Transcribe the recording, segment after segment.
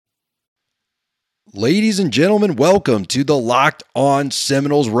Ladies and gentlemen, welcome to the Locked On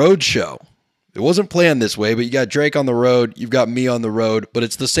Seminoles Roadshow. It wasn't planned this way, but you got Drake on the road, you've got me on the road, but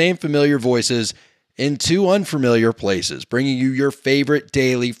it's the same familiar voices in two unfamiliar places, bringing you your favorite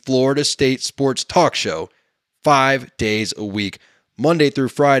daily Florida State sports talk show 5 days a week, Monday through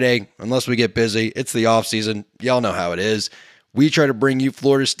Friday, unless we get busy. It's the off season. Y'all know how it is. We try to bring you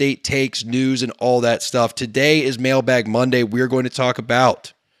Florida State takes, news, and all that stuff. Today is Mailbag Monday. We're going to talk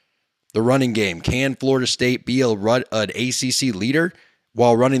about the running game. Can Florida State be an ACC leader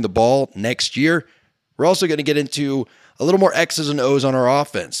while running the ball next year? We're also going to get into a little more X's and O's on our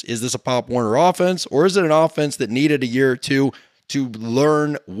offense. Is this a Pop Warner offense, or is it an offense that needed a year or two to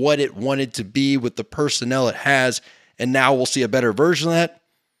learn what it wanted to be with the personnel it has, and now we'll see a better version of that?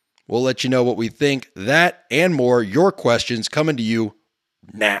 We'll let you know what we think. That and more, your questions coming to you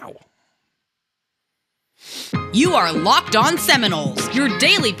now. You are Locked On Seminoles, your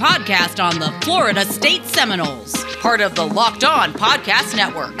daily podcast on the Florida State Seminoles, part of the Locked On Podcast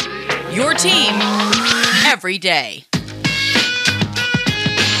Network. Your team every day.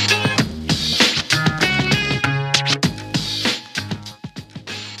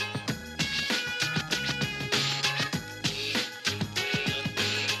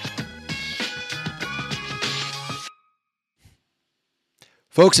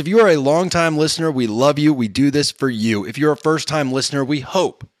 Folks, if you are a longtime listener, we love you. We do this for you. If you're a first-time listener, we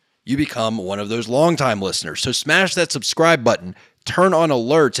hope you become one of those longtime listeners. So smash that subscribe button, turn on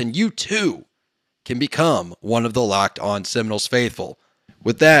alerts, and you too can become one of the Locked On Seminoles faithful.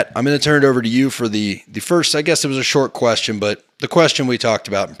 With that, I'm going to turn it over to you for the first, I guess it was a short question, but the question we talked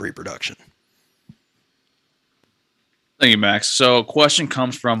about in pre-production. Thank you, Max. So a question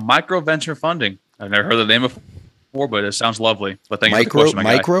comes from Micro Venture Funding. I've never heard the name before, but it sounds lovely. But thank you for the question, my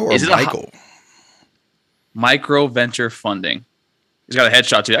Micro guy. or Michael? Micro Venture Funding. He's got a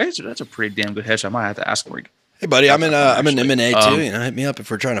headshot too. That's a pretty damn good headshot. I might have to ask him. Hey, buddy, I'm in M&A too. Hit me up if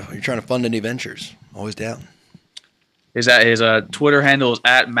you're trying to fund any ventures. Always down. His Twitter handle is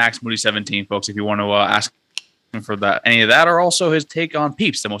 @MaxMoody17, folks. If you want to ask him for that, any of that, or also his take on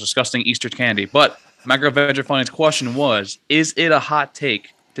Peeps, the most disgusting Easter candy. But Micro Venture Funding's question was: is it a hot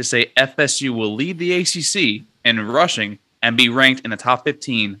take to say FSU will lead the ACC in rushing and be ranked in the top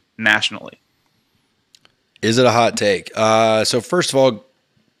 15 nationally? Is it a hot take? So first of all,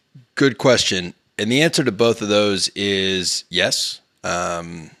 good question. And the answer to both of those is yes.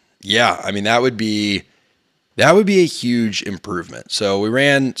 Yeah, I mean, that would be a huge improvement. So we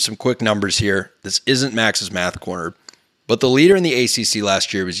ran some quick numbers here. This isn't Max's Math Corner, but the leader in the ACC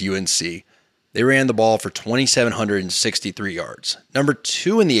last year was UNC. They ran the ball for 2,763 yards. Number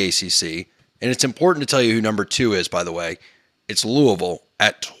 2 in the ACC, and it's important to tell you who number 2 is, by the way. It's Louisville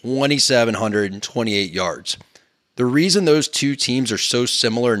at 2,728 yards. The reason those two teams are so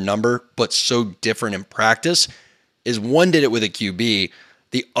similar in number but so different in practice is one did it with a QB,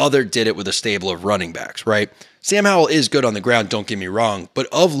 the other did it with a stable of running backs, right? Sam Howell is good on the ground, don't get me wrong, but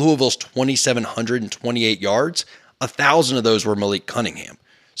of Louisville's 2,728 yards, 1,000 of those were Malik Cunningham.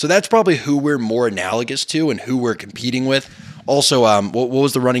 So that's probably who we're more analogous to and who we're competing with. Also, what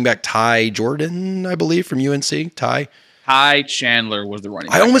was the running back? Ty Jordan, I believe, from UNC? Ty Chandler was the running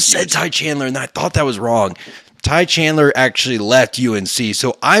back. I almost said Ty Chandler, and I thought that was wrong. Ty Chandler actually left UNC.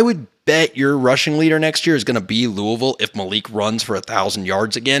 So I would bet your rushing leader next year is going to be Louisville if Malik runs for 1,000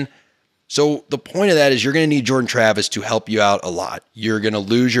 yards again. So the point of that is you're going to need Jordan Travis to help you out a lot. You're going to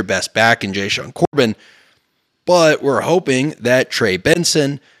lose your best back in Jayshon Corbin. But we're hoping that Trey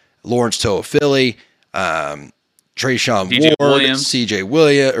Benson, Lawrence Toafili, Trayshawn Ward, DJ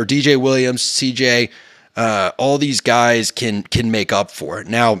Williams, CJ, all these guys can make up for it.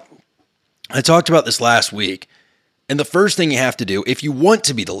 Now, I talked about this last week, and the first thing you have to do, if you want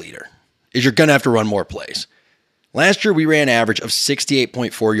to be the leader, is you're going to have to run more plays. Last year, we ran an average of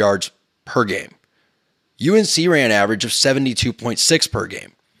 68.4 yards per game. UNC ran an average of 72.6 per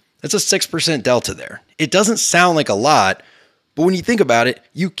game. That's a 6% delta there. It doesn't sound like a lot, but when you think about it,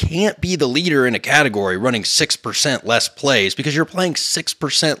 you can't be the leader in a category running 6% less plays because you're playing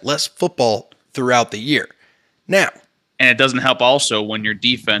 6% less football throughout the year. Now, and it doesn't help also when your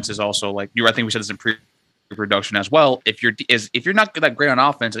defense is also like I think we said this in pre-production as well. If you're not that great on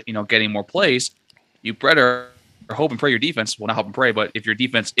offense, getting more plays, you better hope and pray your defense. Well, not hope and pray, but if your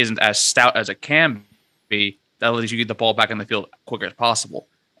defense isn't as stout as it can be, that lets you get the ball back in the field quicker as possible.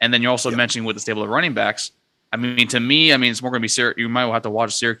 And then you're also mentioning with the stable of running backs. I mean, to me, it's more going to be you might have to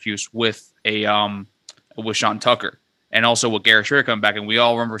watch Syracuse with with Sean Tucker and also with Garrett Schrader coming back. And we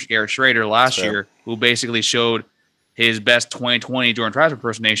all remember Garrett Schrader last year, who basically showed his best 2020 Jordan Travis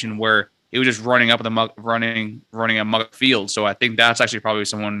impersonation, where he was just running up the running a muck field. So I think that's actually probably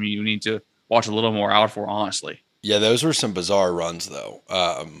someone you need to watch a little more out for, honestly. Yeah, those were some bizarre runs, though.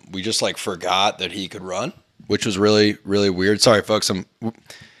 We just forgot that he could run, which was really, really weird. Sorry, folks.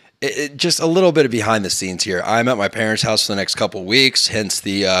 Just a little bit of behind the scenes here. I'm at my parents' house for the next couple of weeks, hence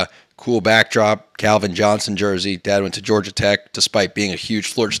the cool backdrop, Calvin Johnson jersey. Dad went to Georgia Tech, despite being a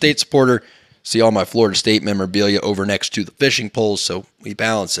huge Florida State supporter. See all my Florida State memorabilia over next to the fishing poles, so we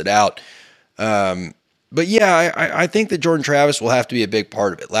balance it out. But yeah, I think that Jordan Travis will have to be a big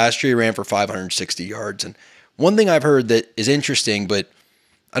part of it. Last year he ran for 560 yards, and one thing I've heard that is interesting, but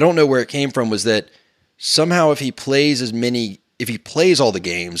I don't know where it came from, was that somehow if he plays all the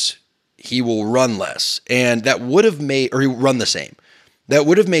games, he will run less. And that would have made, or he will run the same. That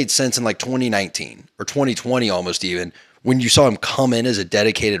would have made sense in 2019 or 2020 almost even, when you saw him come in as a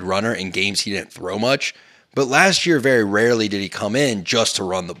dedicated runner in games he didn't throw much. But last year, very rarely did he come in just to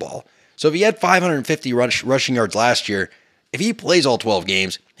run the ball. So if he had 550 rushing yards last year, if he plays all 12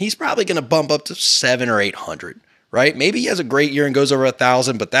 games, he's probably going to bump up to 700 or 800, right? Maybe he has a great year and goes over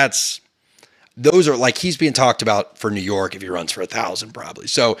 1,000, but those are he's being talked about for New York if he runs for 1,000 probably.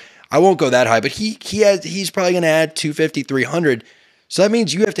 So I won't go that high, but he's probably going to add 250, 300. So that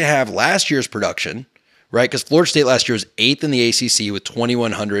means you have to have last year's production, right? Because Florida State last year was 8th in the ACC with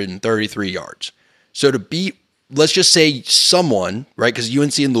 2,133 yards. So to beat, let's just say someone, right? Because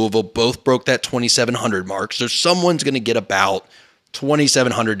UNC and Louisville both broke that 2,700 mark. So someone's going to get about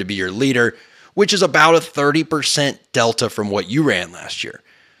 2,700 to be your leader, which is about a 30% delta from what you ran last year.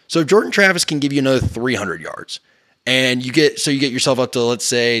 So if Jordan Travis can give you another 300 yards, and you get yourself up to, let's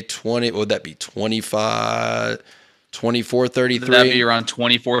say, 20, what would that be? 25, 24.33? That'd be around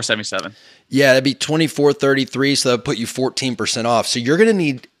 24.77. Yeah, that'd be 24.33, so that would put you 14% off. So you're going to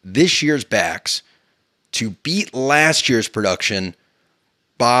need this year's backs to beat last year's production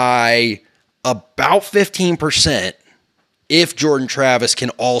by about 15% if Jordan Travis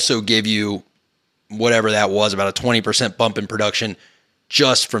can also give you whatever that was, about a 20% bump in production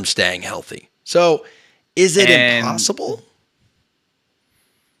just from staying healthy. So is it impossible?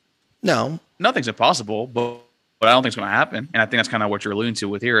 No. Nothing's impossible, but I don't think it's going to happen. And I think that's kind of what you're alluding to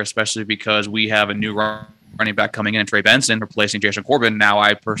with here, especially because we have a new running back coming in, Trey Benson, replacing Jason Corbin. Now,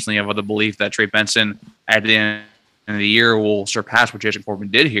 I personally have the belief that Trey Benson at the end of the year will surpass what Jason Corbin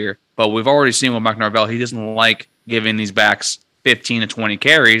did here. But we've already seen with Mike Norvell, he doesn't like giving these backs 15 to 20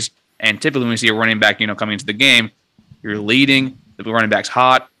 carries. And typically when we see a running back, coming into the game, you're leading, the running back's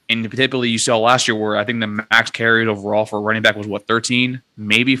hot. And typically you saw last year where I think the max carries overall for a running back was 13,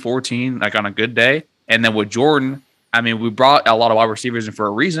 maybe 14, on a good day. And then with Jordan, we brought a lot of wide receivers in for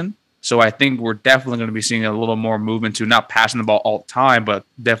a reason. So I think we're definitely going to be seeing a little more movement to not passing the ball all the time, but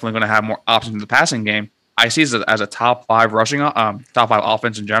definitely going to have more options in the passing game. I see it as a top 5 rushing, top 5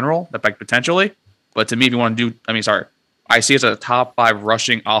 offense in general, potentially. But to me, if you want to do, I see it as a top 5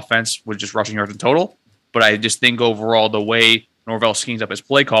 rushing offense with just rushing yards in total. But I just think overall the way Norvell schemes up his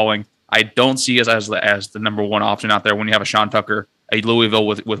play calling, I don't see us as the number one option out there when you have a Sean Tucker, a Louisville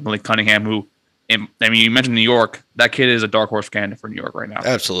with Malik Cunningham, who, you mentioned New York. That kid is a dark horse candidate for New York right now.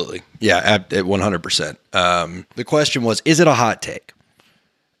 Absolutely. Yeah, at 100%. The question was, is it a hot take?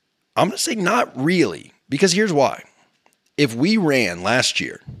 I'm going to say not really, because here's why. If we ran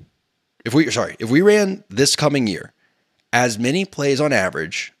this coming year as many plays on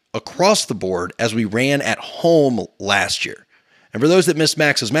average across the board as we ran at home last year, and for those that missed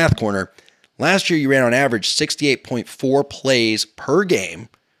Max's Math Corner, last year you ran on average 68.4 plays per game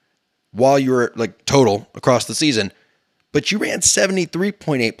while you were total across the season, but you ran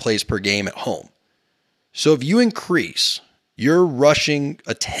 73.8 plays per game at home. So if you increase your rushing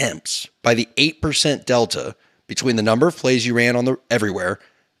attempts by the 8% delta between the number of plays you ran everywhere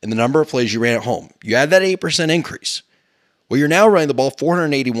and the number of plays you ran at home, you add that 8% increase. Well, you're now running the ball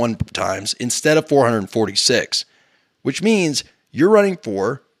 481 times instead of 446, which means you're running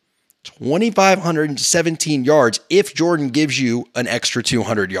for 2,517 yards if Jordan gives you an extra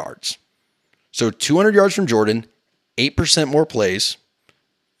 200 yards. So 200 yards from Jordan, 8% more plays.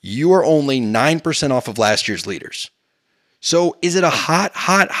 You are only 9% off of last year's leaders. So is it a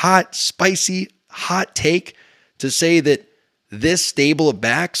hot, spicy, hot take to say that this stable of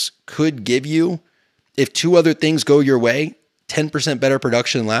backs could give you, if 2 other things go your way, 10% better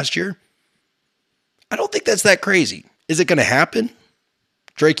production than last year? I don't think that's that crazy. Is it going to happen?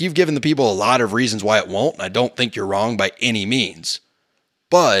 Drake, you've given the people a lot of reasons why it won't, and I don't think you're wrong by any means.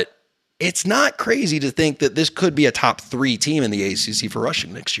 But it's not crazy to think that this could be a top 3 team in the ACC for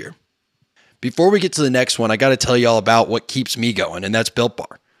rushing next year. Before we get to the next one, I got to tell you all about what keeps me going, and that's Built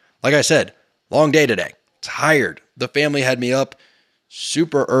Bar. Like I said, long day today. Tired. The family had me up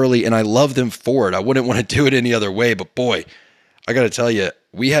super early, and I love them for it. I wouldn't want to do it any other way, but boy, I got to tell you,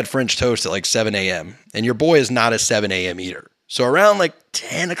 we had French toast at like 7 a.m. and your boy is not a 7 a.m. eater. So around like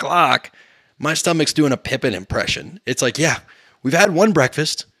 10 o'clock, my stomach's doing a Pippin impression. It's like, yeah, we've had one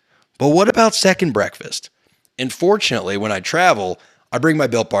breakfast, but what about second breakfast? And fortunately, when I travel, I bring my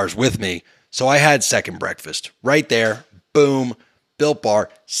Built Bars with me. So I had second breakfast right there. Boom. Built Bar,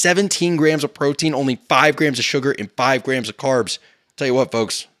 17 grams of protein, only 5 grams of sugar, and 5 grams of carbs. Tell you what,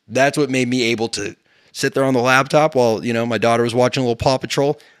 folks, that's what made me able to sit there on the laptop while, my daughter was watching a little Paw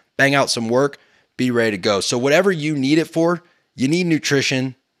Patrol, bang out some work, be ready to go. So whatever you need it for, you need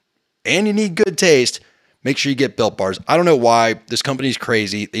nutrition and you need good taste, make sure you get Built Bars. I don't know why. This company's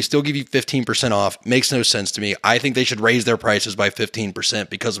crazy. They still give you 15% off. Makes no sense to me. I think they should raise their prices by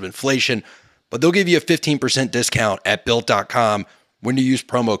 15% because of inflation, but they'll give you a 15% discount at Built.com when you use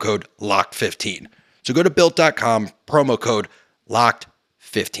promo code LOCKED15. So go to Built.com, promo code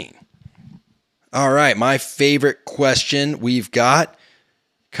LOCKED15. All right, my favorite question we've got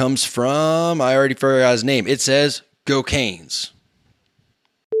comes from, I already forgot his name. It says, Go Canes.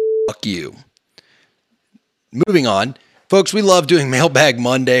 Fuck you. Moving on. Folks, we love doing Mailbag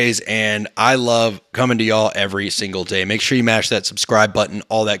Mondays, and I love coming to y'all every single day. Make sure you mash that subscribe button,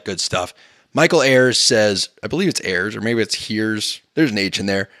 all that good stuff. Michael Ayers says, I believe it's Ayers, or maybe it's Hears. There's an H in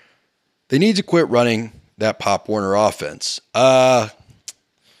there. They need to quit running that Pop Warner offense. Gosh,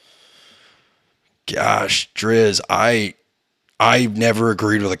 Driz, I've never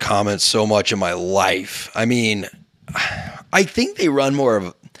agreed with a comment so much in my life. I mean, I think they run more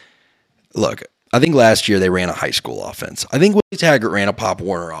of, look, I think last year they ran a high school offense. I think Willie Taggart ran a Pop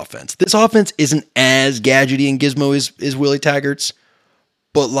Warner offense. This offense isn't as gadgety and gizmo as Willie Taggart's,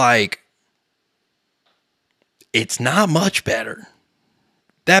 but it's not much better.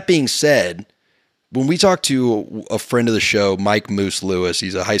 That being said, when we talked to a friend of the show, Mike Moose Lewis,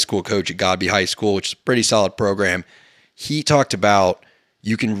 he's a high school coach at Godby High School, which is a pretty solid program. He talked about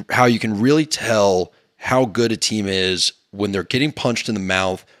how you can really tell how good a team is when they're getting punched in the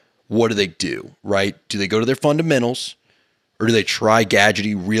mouth. What do they do, right? Do they go to their fundamentals or do they try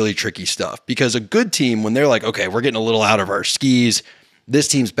gadgety, really tricky stuff? Because a good team, when they're like, okay, we're getting a little out of our skis, this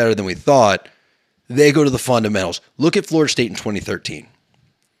team's better than we thought, they go to the fundamentals. Look at Florida State in 2013.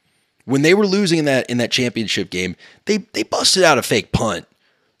 When they were losing in that championship game, they busted out a fake punt.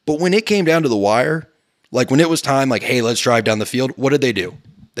 But when it came down to the wire, like when it was time, like, hey, let's drive down the field, what did they do?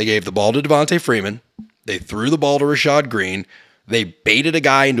 They gave the ball to Devontae Freeman. They threw the ball to Rashad Green. They baited a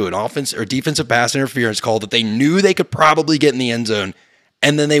guy into an offense or defensive pass interference call that they knew they could probably get in the end zone.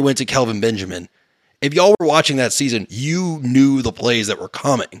 And then they went to Kelvin Benjamin. If y'all were watching that season, you knew the plays that were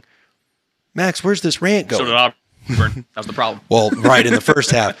coming. Max, where's this rant going? So did Auburn. That was the problem. Well, right, in the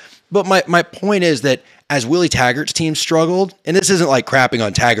first half. But my point is that as Willie Taggart's team struggled, and this isn't like crapping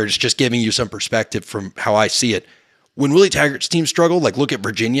on Taggart, it's just giving you some perspective from how I see it. When Willie Taggart's team struggled, like look at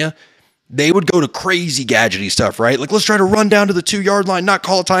Virginia, they would go to crazy gadgety stuff, right? Like let's try to run down to the 2-yard line, not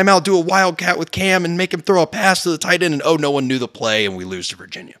call a timeout, do a wildcat with Cam and make him throw a pass to the tight end, and oh, no one knew the play, and we lose to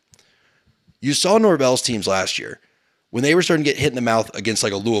Virginia. You saw Norvell's teams last year. When they were starting to get hit in the mouth against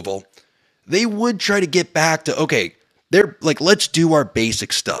like a Louisville, they would try to get back to, okay, they're like, let's do our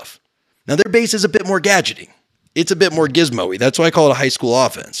basic stuff. Now, their base is a bit more gadgety. It's a bit more gizmo-y. That's why I call it a high school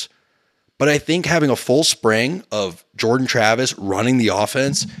offense. But I think having a full spring of Jordan Travis running the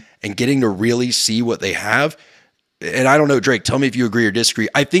offense and getting to really see what they have, and I don't know, Drake, tell me if you agree or disagree.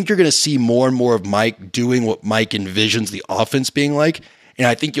 I think you're going to see more and more of Mike doing what Mike envisions the offense being like, and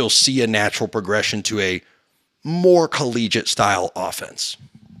I think you'll see a natural progression to a more collegiate style offense.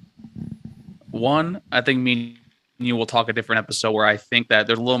 One, I think me and you will talk a different episode where I think that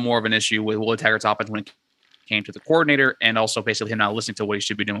there's a little more of an issue with Willie Taggart's offense when it came to the coordinator and also basically him not listening to what he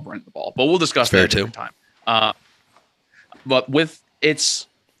should be doing running the ball. But we'll discuss that at a different time. But with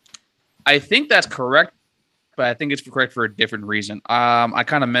I think that's correct, but I think it's correct for a different reason. I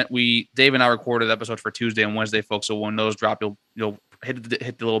kind of meant Dave and I recorded the episode for Tuesday and Wednesday, folks. So when those drop, you'll hit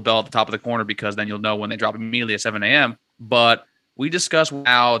the little bell at the top of the corner because then you'll know when they drop immediately at 7 a.m. But we discussed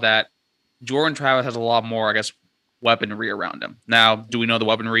now that Jordan Travis has a lot more, I guess, weaponry around him. Now, do we know the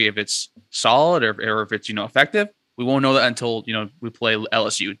weaponry if it's solid or if it's effective? We won't know that until we play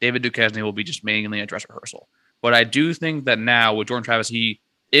LSU. David Duquesne will be just mainly a dress rehearsal. But I do think that now with Jordan Travis, he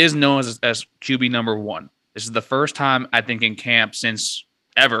is known as QB number 1. This is the first time I think in camp since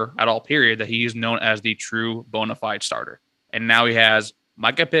ever at all period that he is known as the true bona fide starter. And now he has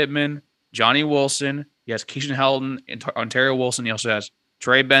Micah Pittman, Johnny Wilson, he has Keyshawn Helton, Ontario Wilson. He also has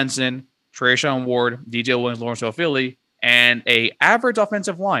Trey Benson, Trayshawn Ward, DJ Williams, Lawrence O'Philly, and a average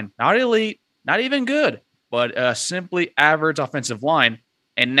offensive line. Not elite, not even good, but a simply average offensive line.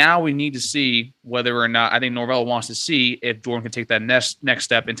 And now we need to see whether or not, I think Norvell wants to see if Jordan can take that next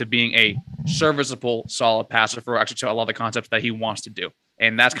step into being a serviceable, solid passer for actually a lot of the concepts that he wants to do.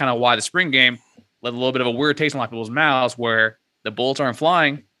 And that's kind of why the spring game left a little bit of a weird taste in a lot of people's mouths, where the bullets aren't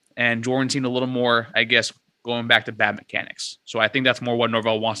flying and Jordan seemed a little more, I guess, going back to bad mechanics. So I think that's more what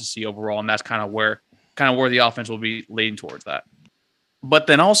Norvell wants to see overall. And that's kind of where the offense will be leading towards that. But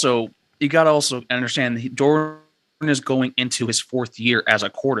then also, you got to also understand that Jordan is going into his 4th year as a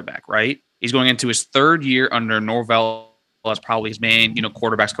quarterback, right? He's going into his 3rd year under Norvell as probably his main,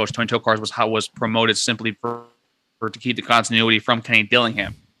 quarterbacks coach. Tony Tokarz was promoted simply for to keep the continuity from Kenny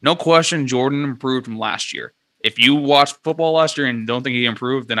Dillingham. No question, Jordan improved from last year. If you watched football last year and don't think he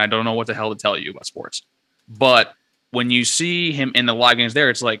improved, then I don't know what the hell to tell you about sports. But when you see him in the live games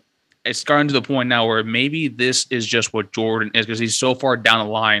there, it's like it's gotten to the point now where maybe this is just what Jordan is, because he's so far down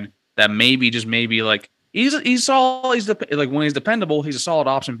the line that maybe like he's solid. Like when he's dependable, he's a solid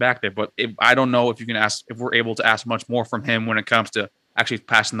option back there. But I don't know if we're able to ask much more from him when it comes to actually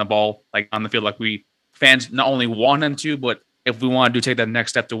passing the ball like on the field, like we fans not only want him to, but if we want to take that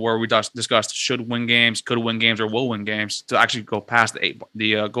next step to where we discussed should win games, could win games, or will win games, to actually go past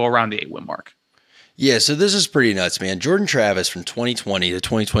go around the 8-win mark. Yeah, so this is pretty nuts, man. Jordan Travis from 2020 to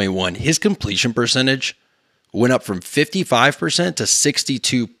 2021, his completion percentage went up from 55% to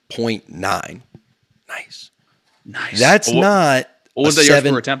 62.9. Nice. That's not. What was the yards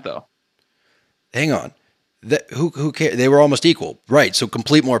per attempt, though? Hang on. Who cares? They were almost equal, right? So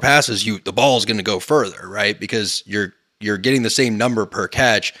complete more passes, the ball is going to go further, right? Because you're getting the same number per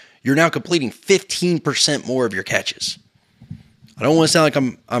catch. You're now completing 15% more of your catches. I don't want to sound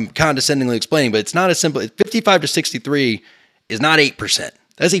like I'm condescendingly explaining, but it's not as simple. 55 to 63 is not 8%.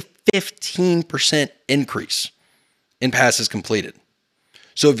 That's a 15% increase in passes completed.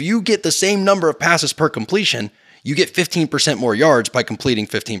 So if you get the same number of passes per completion, you get 15% more yards by completing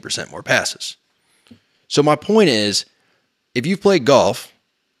 15% more passes. So my point is, if you've played golf,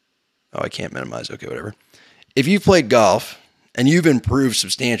 I can't minimize. Okay, whatever. If you've played golf and you've improved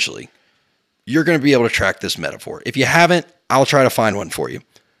substantially, you're going to be able to track this metaphor. If you haven't, I'll try to find one for you.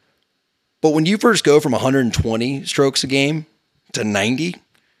 But when you first go from 120 strokes a game to 90,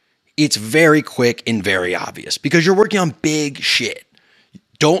 it's very quick and very obvious because you're working on big shit.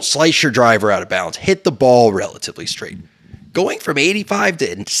 Don't slice your driver out of bounds. Hit the ball relatively straight. Going from 85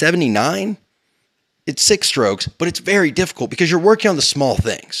 to 79, it's 6 strokes, but it's very difficult because you're working on the small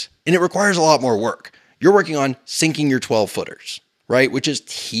things and it requires a lot more work. You're working on sinking your 12-footers, right? Which is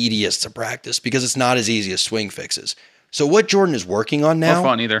tedious to practice because it's not as easy as swing fixes. So what Jordan is working on now...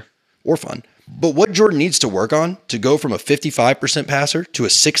 Or fun. But what Jordan needs to work on to go from a 55% passer to a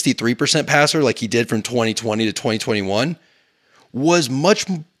 63% passer like he did from 2020 to 2021 was much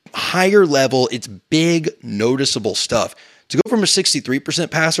higher level. It's big, noticeable stuff. To go from a 63%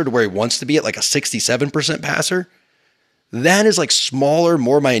 passer to where he wants to be at like a 67% passer, that is like smaller,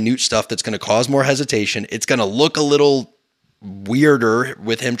 more minute stuff that's going to cause more hesitation. It's going to look a little weirder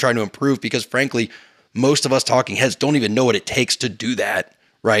with him trying to improve because, frankly, most of us talking heads don't even know what it takes to do that,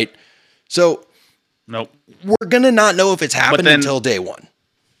 right? So nope. We're going to not know if it's happened until day one.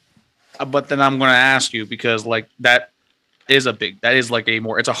 But then I'm going to ask you because like that is like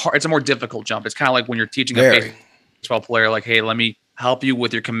it's a more difficult jump. It's kind of like when you're teaching a baseball player, like, hey, let me help you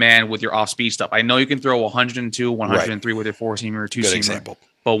with your command, with your off-speed stuff. I know you can throw 102, 103 with your 4-seamer or 2-seamer.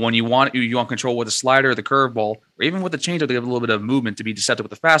 But when you want control with the slider, the curveball, or even with the changeup to give a little bit of movement to be deceptive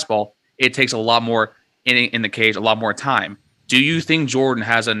with the fastball, it takes a lot more in the cage, a lot more time. Do you think Jordan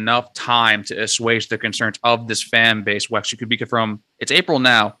has enough time to assuage the concerns of this fan base? Which could be from, it's April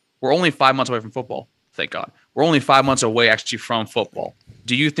now. We're only 5 months away from football. Thank God. We're only 5 months away actually from football.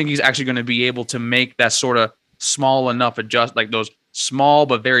 Do you think he's actually going to be able to make that sort of small enough like those small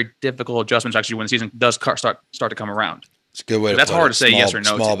but very difficult adjustments actually when the season does start to come around? It's a good way to That's hard to say yes or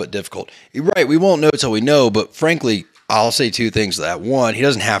no. Small but difficult. Right. We won't know until we know, but frankly, I'll say 2 things to that. One, he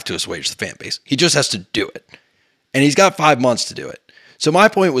doesn't have to assuage the fan base. He just has to do it. And he's got 5 months to do it. So my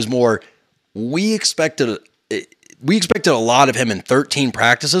point was more, we expected a lot of him in 13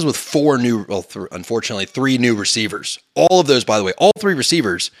 practices with 3 new receivers. All of those, by the way, all 3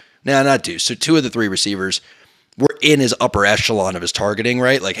 receivers, not 2. So 2 of the 3 receivers were in his upper echelon of his targeting,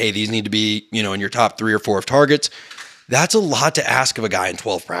 right? Like, hey, these need to be, in your top 3 or 4 of targets. That's a lot to ask of a guy in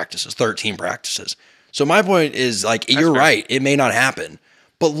 12 practices, 13 practices. So my point is, like, you're right. It may not happen.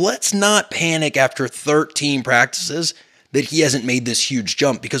 But let's not panic after 13 practices that he hasn't made this huge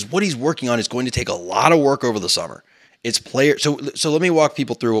jump because what he's working on is going to take a lot of work over the summer. It's player. So let me walk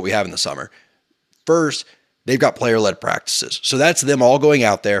people through what we have in the summer. First, they've got player-led practices. So that's them all going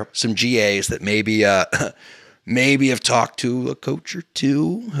out there, some GAs that maybe maybe have talked to a coach or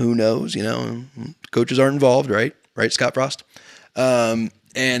two. Who knows? Coaches aren't involved, right? Right, Scott Frost. And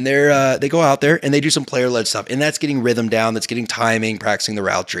they go out there and they do some player-led stuff. And that's getting rhythm down. That's getting timing, practicing the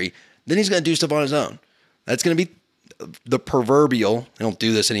route tree. Then he's going to do stuff on his own. That's going to be the proverbial, they don't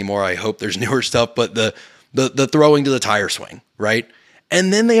do this anymore. I hope there's newer stuff, but the throwing to the tire swing, right?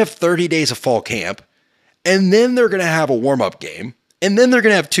 And then they have 30 days of fall camp. And then they're going to have a warm-up game. And then they're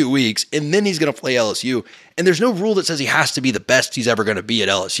going to have 2 weeks. And then he's going to play LSU. And there's no rule that says he has to be the best he's ever going to be at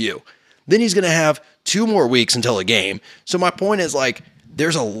LSU. Then he's going to have 2 more weeks until a game. So my point is, like,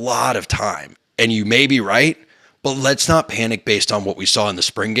 there's a lot of time. And you may be right, but let's not panic based on what we saw in the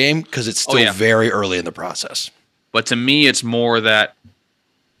spring game because it's still very early in the process. But to me, it's more that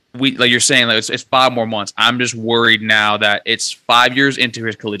like you're saying, like it's 5 more months. I'm just worried now that it's 5 years into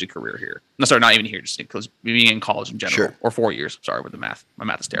his collegiate career here. No, sorry, not even here, just because being in college in general, or 4 years. Sorry with the math. My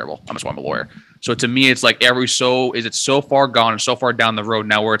math is terrible. I'm just why I'm a lawyer. So to me, it's like is it so far gone and so far down the road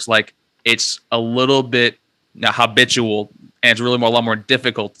now where it's like it's a little bit now habitual and it's really a lot more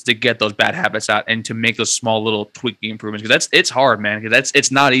difficult to get those bad habits out and to make those small little tweaking improvements because it's hard, man. Because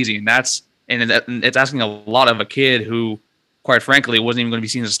it's not easy, and it's asking a lot of a kid who, quite frankly, wasn't even going to be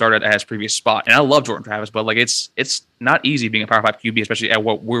seen as a starter at his previous spot. And I love Jordan Travis, but like it's not easy being a Power 5 QB, especially at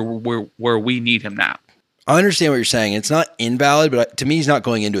where we need him now. I understand what you're saying. It's not invalid, but to me, he's not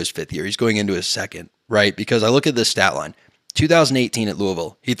going into his 5th year. He's going into his 2nd, right? Because I look at this stat line. 2018 at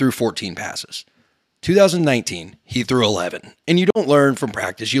Louisville, he threw 14 passes. 2019, he threw 11. And you don't learn from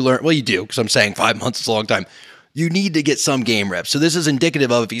practice. You learn, well, you do, because I'm saying 5 months is a long time. You need to get some game reps. So this is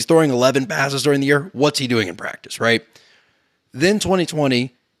indicative of if he's throwing 11 passes during the year, what's he doing in practice, right? Then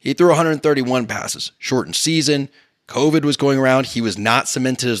 2020, he threw 131 passes. Shortened season. COVID was going around. He was not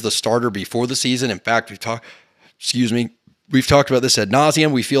cemented as the starter before the season. In fact, we've talked about this ad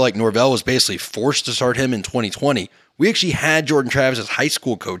nauseum. We feel like Norvell was basically forced to start him in 2020. We actually had Jordan Travis as high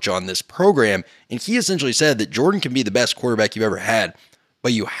school coach on this program, and he essentially said that Jordan can be the best quarterback you've ever had,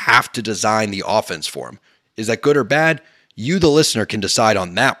 but you have to design the offense for him. Is that good or bad? You, the listener, can decide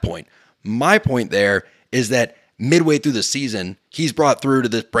on that point. My point there is that midway through the season, he's brought through to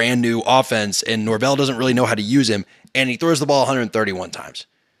this brand new offense, and Norvell doesn't really know how to use him, and he throws the ball 131 times.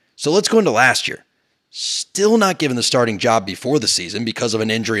 So let's go into last year. Still not given the starting job before the season because of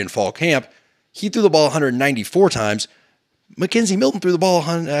an injury in fall camp. He threw the ball 194 times. Mackenzie Milton threw the ball,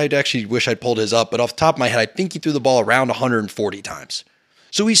 I actually wish I'd pulled his up, but off the top of my head, I think he threw the ball around 140 times.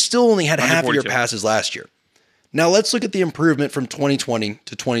 So he still only had half of your passes last year. Now let's look at the improvement from 2020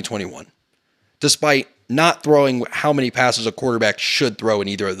 to 2021, despite not throwing how many passes a quarterback should throw in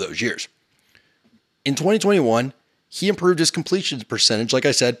either of those years. In 2021, he improved his completion percentage, like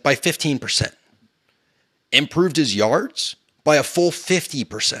I said, by 15%. Improved his yards by a full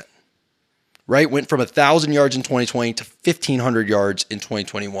 50%. Right? Went from 1,000 yards in 2020 to 1,500 yards in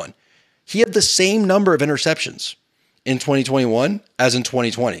 2021. He had the same number of interceptions in 2021 as in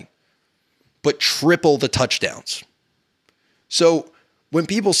 2020, but triple the touchdowns. So when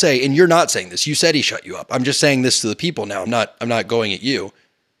people say, and you're not saying this, you said he shut you up. I'm just saying this to the people now. I'm not going at you.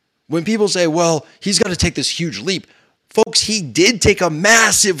 When people say, well, he's got to take this huge leap. Folks, he did take a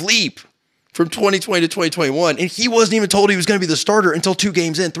massive leap from 2020 to 2021, and he wasn't even told he was going to be the starter until 3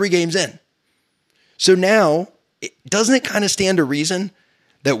 games in. So now, doesn't it kind of stand to reason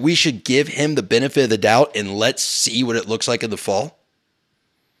that we should give him the benefit of the doubt and let's see what it looks like in the fall?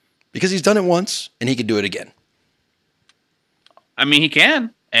 Because he's done it once and he can do it again. I mean, he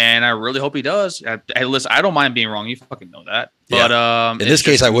can, and I really hope he does. Listen, I don't mind being wrong. You fucking know that. Yeah. But in this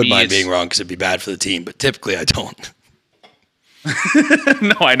case, I would mind being wrong because it'd be bad for the team, but typically I don't.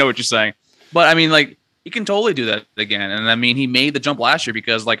 No, I know what you're saying. But I mean, like, he can totally do that again. And I mean, he made the jump last year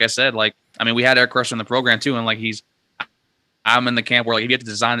because, like I said, like, I mean, we had Eric Crusher in the program too, and like I'm in the camp where like if you have to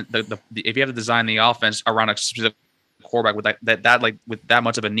design if you have to design the offense around a specific quarterback with that like with that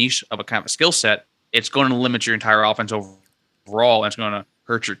much of a niche of a kind of a skill set, it's going to limit your entire offense overall, and it's going to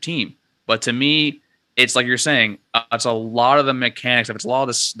hurt your team. But to me, it's like you're saying, it's a lot of the mechanics, it's a lot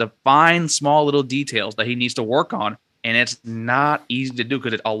of the fine, small little details that he needs to work on, and it's not easy to do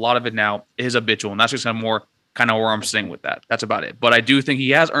because a lot of it now is habitual, and that's just kind of where I'm staying with that. That's about it. But I do think he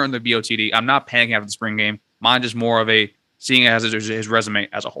has earned the BOTD. I'm not panicking after the spring game. Mine is more of a seeing it as his resume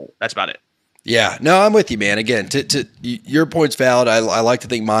as a whole. That's about it. Yeah, no, I'm with you, man. Again, to your point's valid. I like to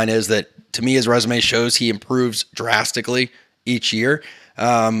think mine is that to me his resume shows he improves drastically each year.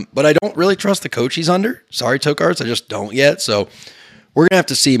 But I don't really trust the coach he's under. Sorry, Tokarts, I just don't yet. So we're gonna have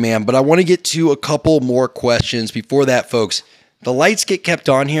to see, man. But I want to get to a couple more questions before that, folks. The lights get kept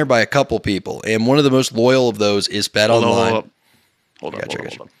on here by a couple people, and one of the most loyal of those is BetOnline. Hold on.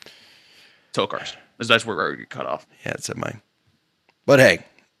 Tokars. That's where we get cut off. Yeah, it's at mine. But hey,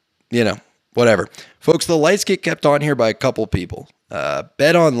 whatever. Folks, the lights get kept on here by a couple people.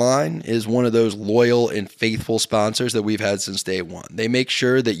 Bet Online is one of those loyal and faithful sponsors that we've had since day one. They make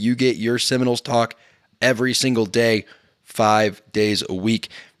sure that you get your Seminoles talk every single day, 5 days a week.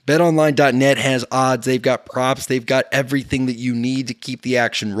 BetOnline.net has odds. They've got props. They've got everything that you need to keep the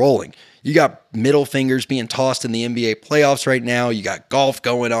action rolling. You got middle fingers being tossed in the NBA playoffs right now. You got golf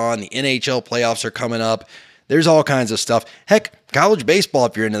going on. The NHL playoffs are coming up. There's all kinds of stuff. Heck, college baseball,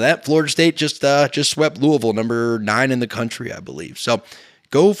 if you're into that. Florida State just swept Louisville, number 9 in the country, I believe. So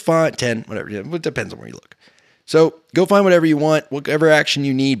go find 10, whatever. It depends on where you look. So go find whatever you want, whatever action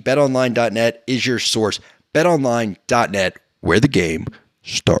you need. BetOnline.net is your source. BetOnline.net, where the game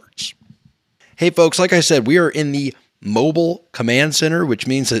starts. Hey, folks, like I said, we are in the mobile command center, which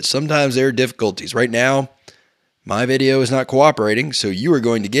means that sometimes there are difficulties. Right now, my video is not cooperating, so you are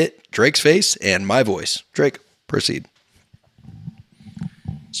going to get Drake's face and my voice. Drake, proceed.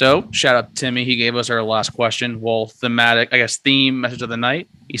 So, shout out to Timmy. He gave us our last question. Well, theme message of the night.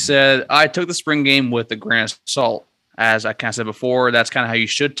 He said, I took the spring game with a grain of salt. As I kind of said before, that's kind of how you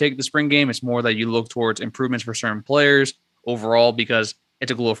should take the spring game. It's more that you look towards improvements for certain players overall because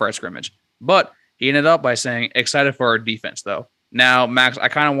it's a glorified scrimmage. But he ended up by saying, excited for our defense, though. Now, Max, I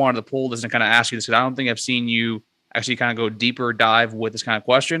kind of wanted to pull this and kind of ask you this because I don't think I've seen you actually kind of go deeper dive with this kind of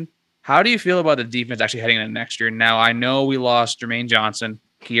question. How do you feel about the defense actually heading into next year? Now, I know we lost Jermaine Johnson,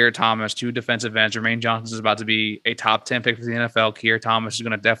 Keir Thomas, 2 defensive ends. Jermaine Johnson is about to be a top 10 pick for the NFL. Keir Thomas is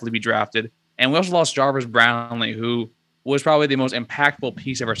going to definitely be drafted. And we also lost Jarvis Brownlee, who was probably the most impactful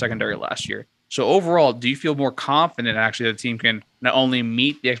piece of our secondary last year. So overall, do you feel more confident actually the team can not only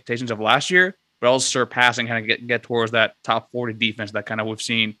meet the expectations of last year, but also surpass and kind of get towards that top 40 defense that kind of we've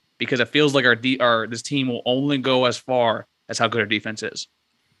seen? Because it feels like this team will only go as far as how good our defense is.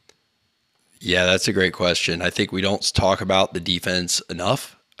 Yeah, that's a great question. I think we don't talk about the defense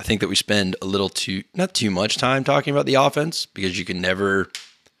enough. I think that we spend not too much time talking about the offense because you can never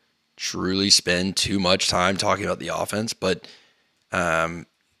truly spend too much time talking about the offense. But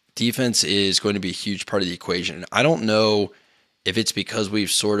defense is going to be a huge part of the equation. I don't know if it's because we've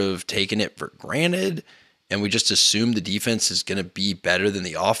sort of taken it for granted and we just assume the defense is going to be better than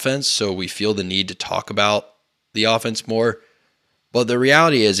the offense, so we feel the need to talk about the offense more. But the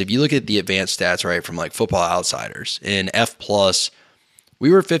reality is, if you look at the advanced stats, right, from like Football Outsiders, in F+,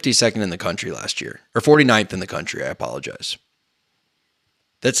 we were 52nd in the country last year, or 49th in the country, I apologize.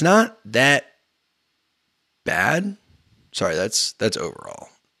 That's not that bad. Sorry, that's overall.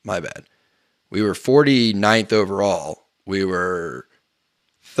 My bad. We were 49th overall. We were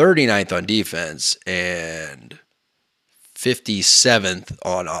 39th on defense and 57th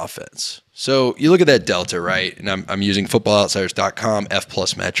on offense. So you look at that delta, right? And I'm using footballoutsiders.com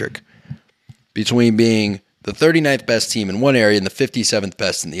F+ metric between being the 39th best team in one area and the 57th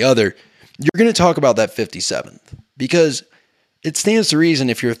best in the other. You're going to talk about that 57th because it stands to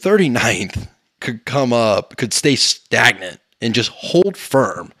reason if your 39th could stay stagnant and just hold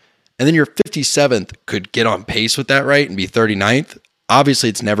firm, and then your 57th could get on pace with that, right, and be 39th. Obviously,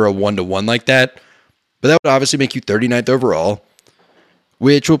 it's never a 1-to-1 like that, but that would obviously make you 39th overall,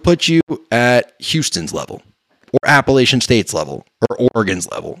 which will put you at Houston's level or Appalachian State's level or Oregon's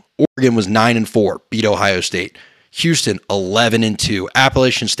level. Oregon was 9-4, beat Ohio State. Houston 11-2,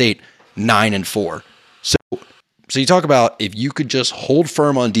 Appalachian State 9-4. So you talk about if you could just hold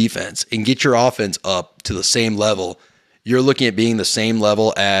firm on defense and get your offense up to the same level, you're looking at being the same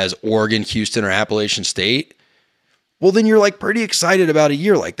level as Oregon, Houston, or Appalachian State. Well, then you're like pretty excited about a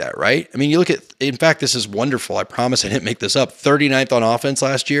year like that, right? I mean, you look at, in fact, this is wonderful. I promise I didn't make this up. 39th on offense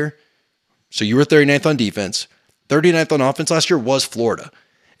last year. So you were 39th on defense. 39th on offense last year was Florida.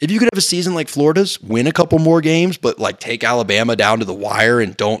 If you could have a season like Florida's, win a couple more games, but like take Alabama down to the wire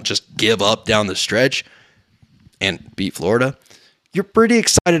and don't just give up down the stretch and beat Florida, you're pretty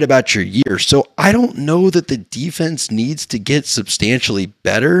excited about your year. So I don't know that the defense needs to get substantially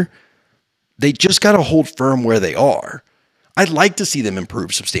better. They just got to hold firm where they are. I'd like to see them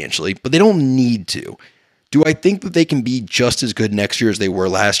improve substantially, but they don't need to. Do I think that they can be just as good next year as they were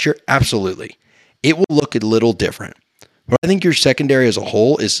last year? Absolutely. It will look a little different. But I think your secondary as a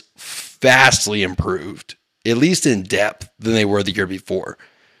whole is vastly improved, at least in depth, than they were the year before.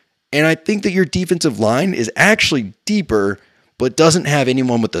 And I think that your defensive line is actually deeper, but doesn't have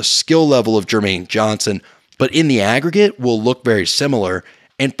anyone with the skill level of Jermaine Johnson, but in the aggregate will look very similar.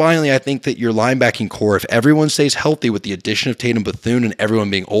 And finally, I think that your linebacking core, if everyone stays healthy with the addition of Tatum Bethune and everyone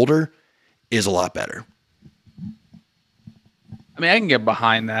being older, is a lot better. I mean, I can get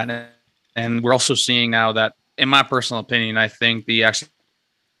behind that. And we're also seeing now that, in my personal opinion, I think the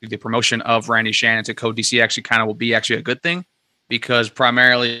the promotion of Randy Shannon to co-DC actually kind of will be actually a good thing, because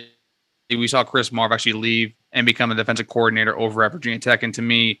primarily we saw Chris Marve actually leave and become a defensive coordinator over at Virginia Tech. And to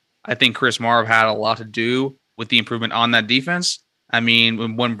me, I think Chris Marve had a lot to do with the improvement on that defense. I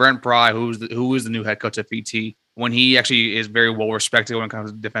mean, when Brent Pry, who is the new head coach at VT, when he actually is very well respected when it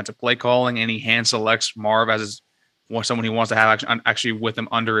comes to defensive play calling, and he hand selects Marve as someone he wants to have actually with him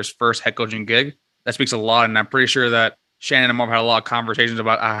under his first head coaching gig, that speaks a lot. And I'm pretty sure that Shannon and Marve had a lot of conversations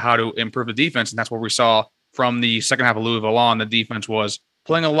about how to improve the defense. And that's what we saw from the second half of Louisville on. The defense was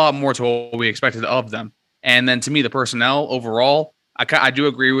playing a lot more to what we expected of them. And then to me, the personnel overall, I do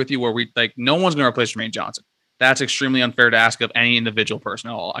agree with you where no one's going to replace Jermaine Johnson. That's extremely unfair to ask of any individual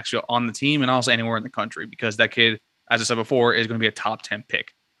personnel actually on the team and also anywhere in the country, because that kid, as I said before, is going to be a top 10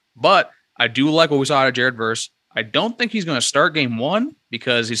 pick. But I do like what we saw out of Jared Verse. I don't think he's going to start game one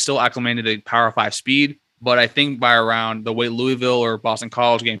because he's still acclimated to Power 5 speed. But I think by around the way Louisville or Boston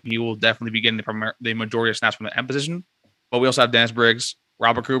College game, he will definitely be getting the majority of snaps from the end position. But we also have Dennis Briggs,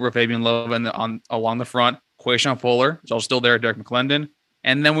 Robert Cooper, Fabian Love along the front, Quayshawn Fuller is also still there, Derek McClendon.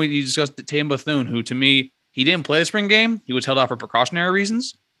 And then we discussed Tatum Bethune, who to me, he didn't play the spring game. He was held out for precautionary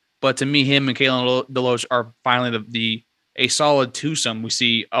reasons. But to me, him and Kalen Deloach are finally a solid twosome we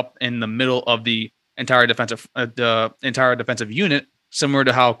see up in the middle of the entire defensive unit, similar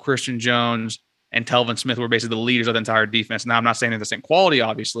to how Christian Jones and Telvin Smith were basically the leaders of the entire defense. Now, I'm not saying they're the same quality,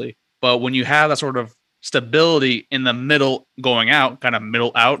 obviously, but when you have that sort of stability in the middle going out, kind of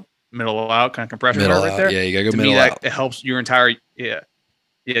middle out, kind of compression right there. Yeah, you got to go middle out. It helps your entire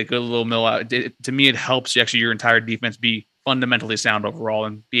good little middle out. To me, it helps actually your entire defense be fundamentally sound overall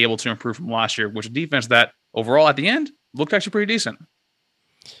and be able to improve from last year, which is a defense that overall at the end looked actually pretty decent.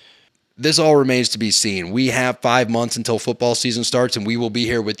 This all remains to be seen. We have 5 months until football season starts, and we will be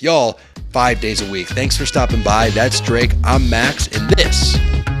here with y'all 5 days a week. Thanks for stopping by. That's Drake. I'm Max, and this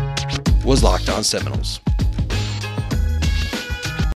was Locked On Seminoles.